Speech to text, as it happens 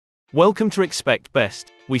Welcome to Expect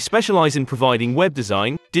Best. We specialize in providing web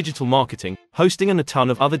design, digital marketing, hosting and a ton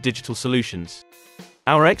of other digital solutions.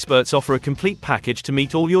 Our experts offer a complete package to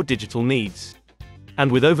meet all your digital needs. And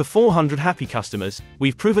with over 400 happy customers,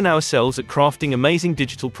 we've proven ourselves at crafting amazing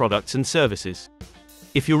digital products and services.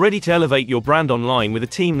 If you're ready to elevate your brand online with a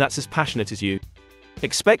team that's as passionate as you,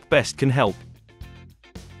 Expect Best can help.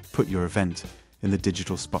 Put your event in the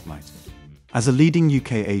digital spotlight. As a leading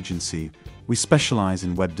UK agency, we specialize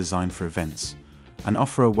in web design for events and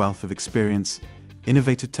offer a wealth of experience,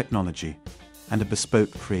 innovative technology, and a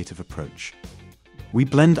bespoke creative approach. We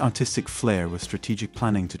blend artistic flair with strategic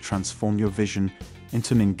planning to transform your vision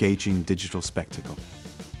into an engaging digital spectacle.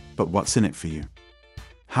 But what's in it for you?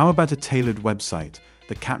 How about a tailored website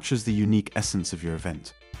that captures the unique essence of your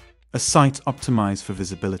event? A site optimized for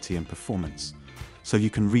visibility and performance, so you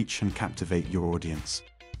can reach and captivate your audience.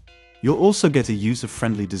 You'll also get a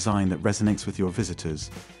user-friendly design that resonates with your visitors,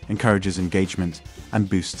 encourages engagement, and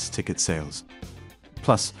boosts ticket sales.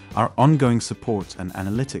 Plus, our ongoing support and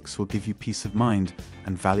analytics will give you peace of mind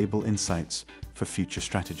and valuable insights for future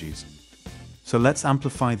strategies. So let's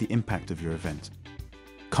amplify the impact of your event.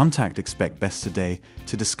 Contact Expect Best today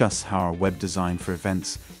to discuss how our web design for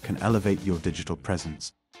events can elevate your digital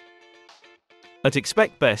presence. At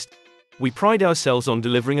Expect Best, we pride ourselves on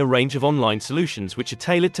delivering a range of online solutions which are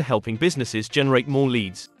tailored to helping businesses generate more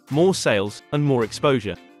leads, more sales, and more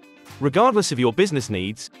exposure. Regardless of your business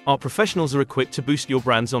needs, our professionals are equipped to boost your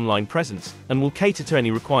brand's online presence and will cater to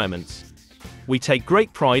any requirements. We take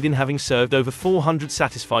great pride in having served over 400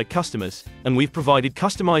 satisfied customers, and we've provided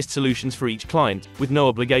customized solutions for each client, with no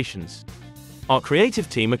obligations. Our creative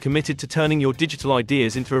team are committed to turning your digital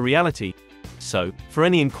ideas into a reality. So, for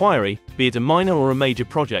any inquiry, be it a minor or a major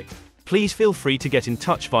project, please feel free to get in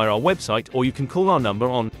touch via our website, or you can call our number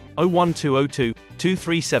on 01202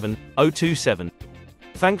 237 027.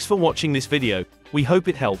 Thanks for watching this video. We hope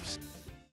it helps.